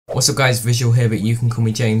What's up guys, Visual here, but you can call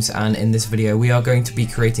me James, and in this video we are going to be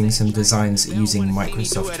creating some designs using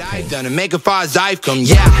Microsoft Paint.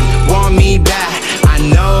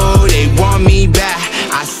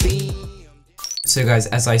 So guys,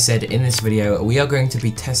 as I said in this video, we are going to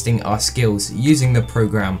be testing our skills using the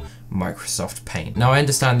program Microsoft Paint. Now I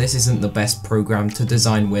understand this isn't the best program to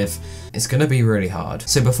design with. It's gonna be really hard.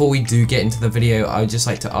 So before we do get into the video, I would just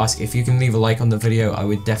like to ask if you can leave a like on the video. I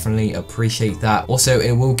would definitely appreciate that. Also,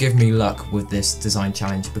 it will give me luck with this design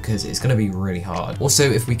challenge because it's gonna be really hard. Also,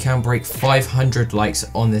 if we can break 500 likes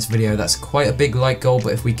on this video, that's quite a big like goal,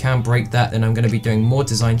 but if we can break that, then I'm gonna be doing more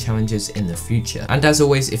design challenges in the future. And as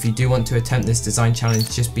always, if you do want to attempt this design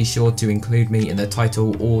challenge, just be sure to include me in the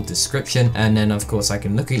title or description, and then of course I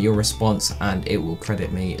can look at your response and it will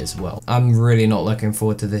credit me as well. I'm really not looking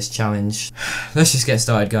forward to this challenge. Let's just get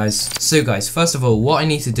started, guys. So guys, first of all, what I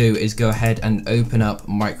need to do is go ahead and open up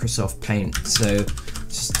Microsoft Paint. So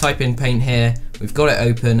just type in Paint here. We've got it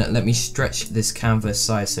open. Let me stretch this canvas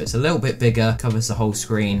size so it's a little bit bigger, covers the whole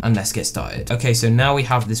screen, and let's get started. Okay, so now we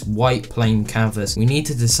have this white plain canvas. We need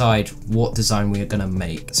to decide what design we are gonna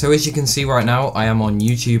make. So as you can see right now, I am on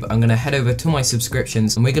YouTube. I'm gonna head over to my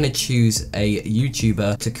subscriptions and we're gonna choose a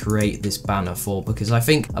YouTuber to create this banner for, because I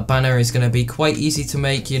think a banner is gonna be quite easy to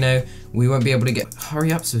make, you know. We won't be able to get,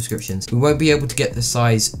 hurry up subscriptions. We won't be able to get the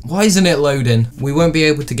size, why isn't it loading? We won't be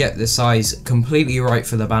able to get the size completely right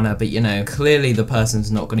for the banner, but you know, clearly the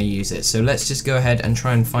person's not gonna use it. So let's just go ahead and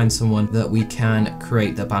try and find someone that we can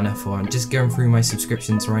create the banner for. I'm just going through my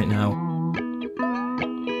subscriptions right now.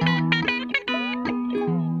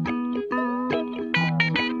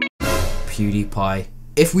 PewDiePie.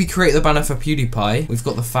 If we create the banner for PewDiePie, we've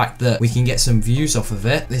got the fact that we can get some views off of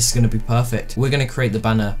it. This is going to be perfect. We're going to create the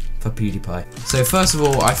banner for PewDiePie. So first of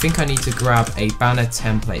all, I think I need to grab a banner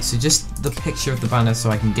template. So just the picture of the banner so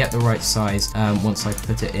I can get the right size once I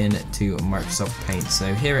put it into Microsoft Paint.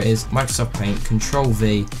 So here it is, Microsoft Paint, Control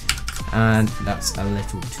V, and that's a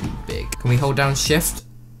little too big. Can we hold down Shift?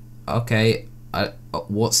 Okay,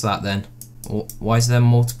 what's that then? Why is there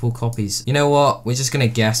multiple copies? You know what? We're just gonna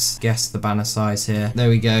guess the banner size here. There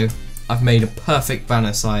we go. I've made a perfect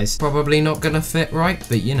banner size. Probably not gonna fit right,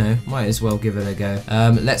 but you know, might as well give it a go.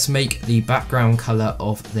 Let's make the background color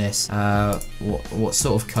of this. What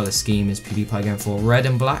sort of color scheme is PewDiePie going for? Red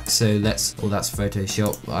and black. So let's. Oh, that's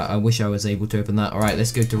Photoshop. I wish I was able to open that. All right,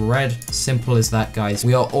 let's go to red. Simple as that, guys.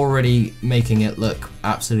 We are already making it look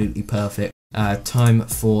absolutely perfect. Time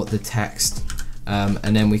for the text.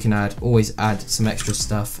 And then we can always add some extra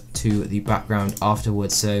stuff to the background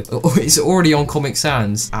afterwards. So it's already on Comic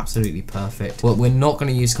Sans. Absolutely perfect. Well, we're not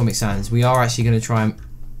going to use Comic Sans. We are actually going to try and...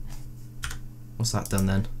 What's that done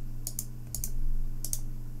then?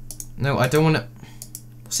 No, I don't want to...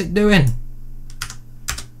 What's it doing?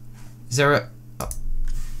 Is there a...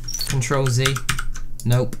 Control Z?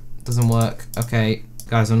 Nope, doesn't work. Okay,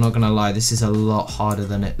 guys, I'm not going to lie. This is a lot harder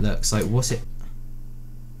than it looks. Like, what's it...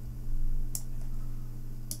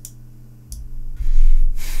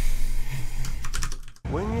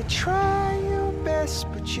 When you try your best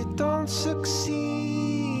but you don't succeed.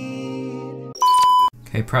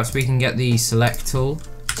 Okay, perhaps we can get the select tool,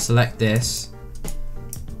 select this,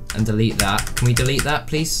 and delete that. Can we delete that,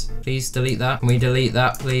 please? Please delete that. Can we delete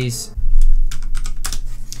that, please?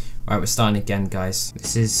 Alright, we're starting again, guys.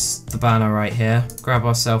 This is the banner right here. Grab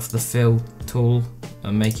ourselves the fill tool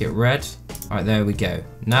and make it red. Alright, there we go.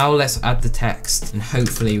 Now let's add the text and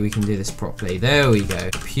hopefully we can do this properly. There we go.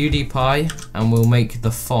 PewDiePie, and we'll make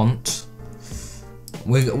the font.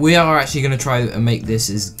 We are actually going to try and make this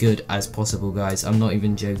as good as possible, guys. I'm not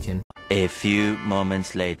even joking. A few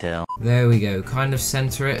moments later. There we go. Kind of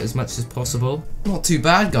center it as much as possible. Not too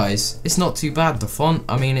bad, guys. It's not too bad. The font,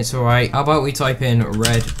 I mean, it's alright. How about we type in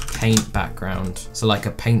red paint background? So like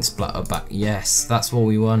a paint splatter back. Yes, that's what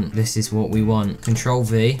we want. This is what we want. Control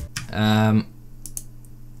V. I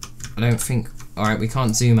don't think... Alright, we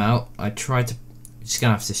can't zoom out. I tried to... Just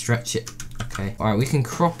gonna have to stretch it. Okay. Alright, we can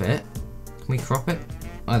crop it. Can we crop it?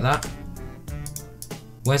 Like that?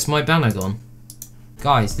 Where's my banner gone?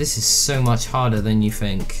 Guys, this is so much harder than you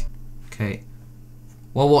think. Okay.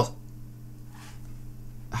 Well, what?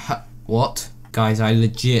 What? Guys, I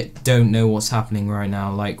legit don't know what's happening right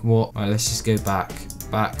now. Like, what? Alright, let's just go back.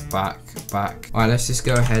 Back. Alright, let's just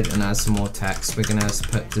go ahead and add some more text. We're gonna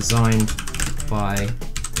put designed by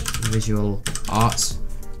VisualArts.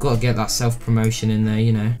 Gotta get that self-promotion in there,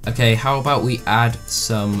 you know. Okay, how about we add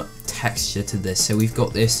some texture to this? So we've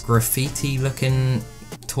got this graffiti looking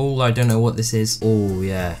tool. I don't know what this is. Oh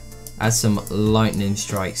yeah, add some lightning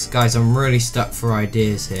strikes. Guys, I'm really stuck for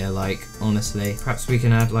ideas here, like, honestly. Perhaps we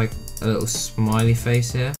can add like a little smiley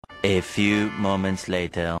face here. A few moments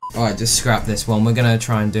later. Alright, just scrap this one. We're gonna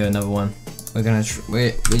try and do another one.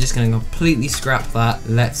 We're just gonna completely scrap that.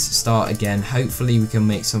 Let's start again. Hopefully we can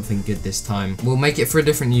make something good this time. We'll make it for a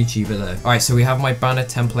different YouTuber though. Alright, so we have my banner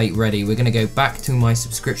template ready. We're gonna go back to my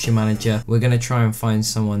subscription manager. We're gonna try and find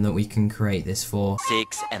someone that we can create this for.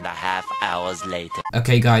 6.5 hours later.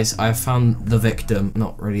 Okay guys, I have found the victim.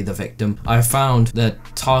 Not really the victim. I found the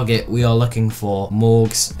target we are looking for.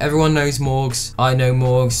 Morgs. Everyone knows Morgs. I know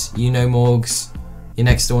Morgs. You know Morgs. Your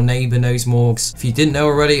next door neighbor knows Morgs. If you didn't know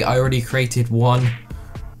already, I already created 1,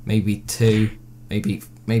 maybe 2,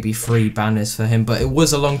 maybe 3 banners for him, but it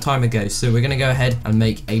was a long time ago, so we're gonna go ahead and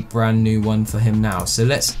make a brand new one for him now. So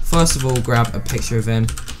let's first of all grab a picture of him,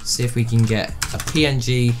 see if we can get a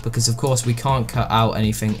PNG, because of course we can't cut out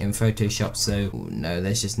anything in Photoshop, so no,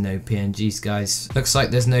 there's just no PNGs, guys. Looks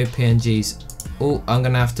like there's no PNGs. Oh, I'm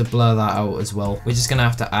gonna have to blur that out as well. We're just gonna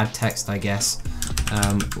have to add text, I guess.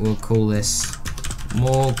 We'll call this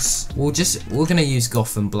Morgs. We're gonna use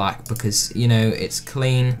Gotham Black because, you know, it's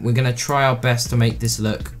clean. We're gonna try our best to make this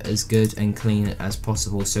look as good and clean as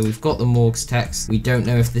possible. So we've got the Morgs text. We don't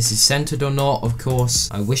know if this is centered or not, of course.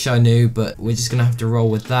 I wish I knew, but we're just gonna have to roll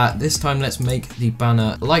with that. This time let's make the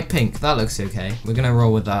banner light pink. That looks okay. We're gonna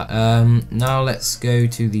roll with that. Now let's go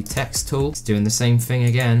to the text tool. It's doing the same thing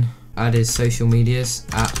again. Add his social medias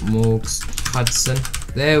at Morgs Hudson.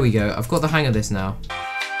 There we go. I've got the hang of this now.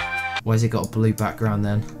 Why has it got a blue background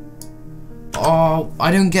then? Oh,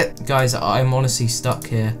 I don't get... Guys, I'm honestly stuck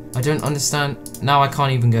here. I don't understand. Now I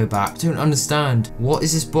can't even go back. I don't understand. What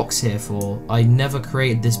is this box here for? I never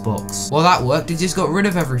created this box. Well, that worked. It just got rid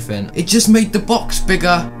of everything. It just made the box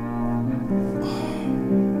bigger.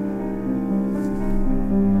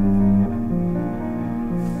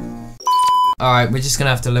 Alright, we're just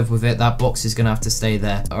gonna have to live with it. That box is gonna have to stay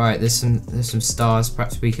there. Alright, there's some stars.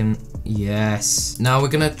 Perhaps we can... Yes. Now we're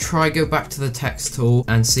gonna try go back to the text tool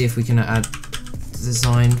and see if we can add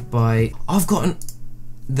designed by... I've gotten...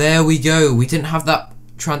 There we go. We didn't have that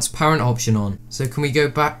transparent option on. So can we go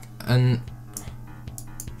back and...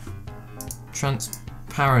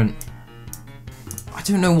 Transparent. I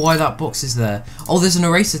don't know why that box is there. Oh, there's an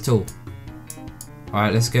eraser tool.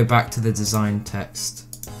 Alright, let's go back to the design text.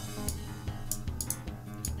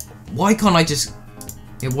 Why can't I just...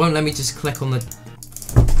 It won't let me just click on the...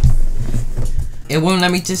 It won't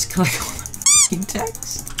let me just click on the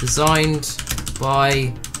text. Designed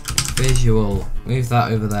by Visual. Move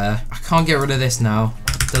that over there. I can't get rid of this now.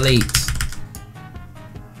 Delete.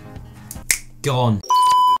 Gone.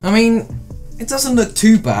 I mean, it doesn't look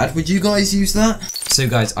too bad. Would you guys use that? So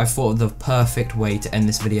guys, I thought of the perfect way to end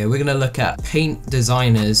this video. We're gonna look at paint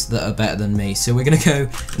designers that are better than me. So we're gonna go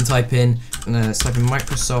and type in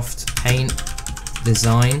Microsoft Paint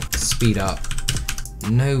Design Speed Up.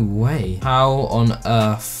 No way. How on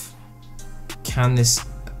earth can this?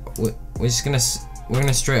 We're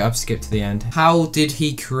gonna straight up skip to the end. How did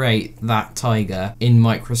he create that tiger in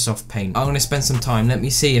Microsoft Paint? I'm gonna spend some time. Let me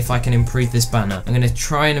see if I can improve this banner. I'm gonna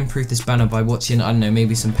try and improve this banner by watching, I don't know,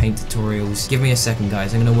 maybe some paint tutorials. Give me a second,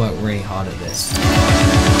 guys. I'm gonna work really hard at this.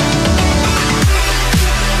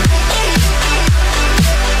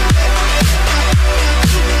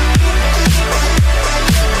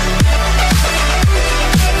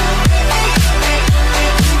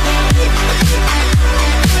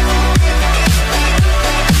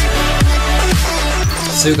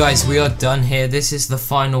 So guys, we are done here. This is the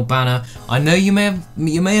final banner. I know you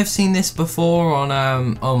may have seen this before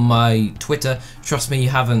on my Twitter. Trust me, you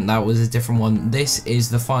haven't. That was a different one. This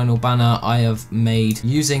is the final banner I have made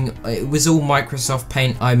using. It was all Microsoft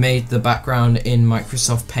Paint. I made the background in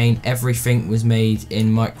Microsoft Paint. Everything was made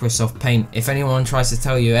in Microsoft Paint. If anyone tries to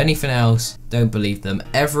tell you anything else, don't believe them.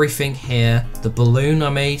 Everything here, the balloon I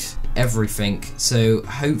made, everything. So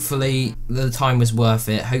hopefully the time was worth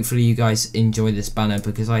it. Hopefully you guys enjoy this banner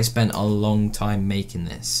because I spent a long time making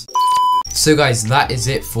this. So guys, that is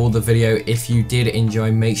it for the video. If you did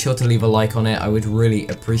enjoy, make sure to leave a like on it. I would really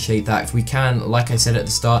appreciate that. If we can, like I said at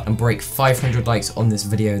the start, and break 500 likes on this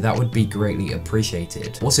video, that would be greatly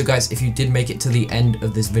appreciated. Also guys, if you did make it to the end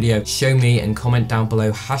of this video, show me and comment down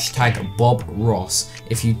below #BobRoss.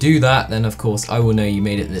 If you do that, then of course I will know you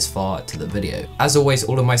made it this far to the video. As always,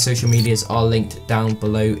 all of my social medias are linked down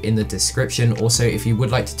below in the description. Also, if you would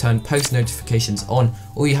like to turn post notifications on,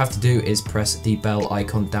 all you have to do is press the bell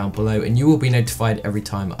icon down below and you will be notified every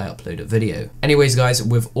time I upload a video. Anyways guys,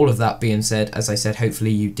 with all of that being said, as I said,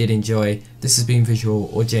 hopefully you did enjoy. This has been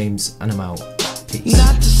Visual or James, and I'm out. Peace.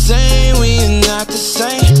 Not the same, we're not the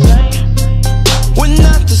same. We're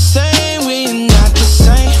not the same, we're not the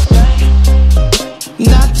same.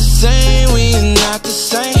 Not the same, we're not the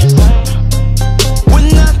same. We're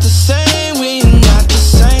not the same, we're not the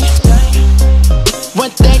same.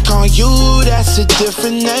 What they call you, that's a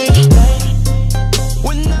different name.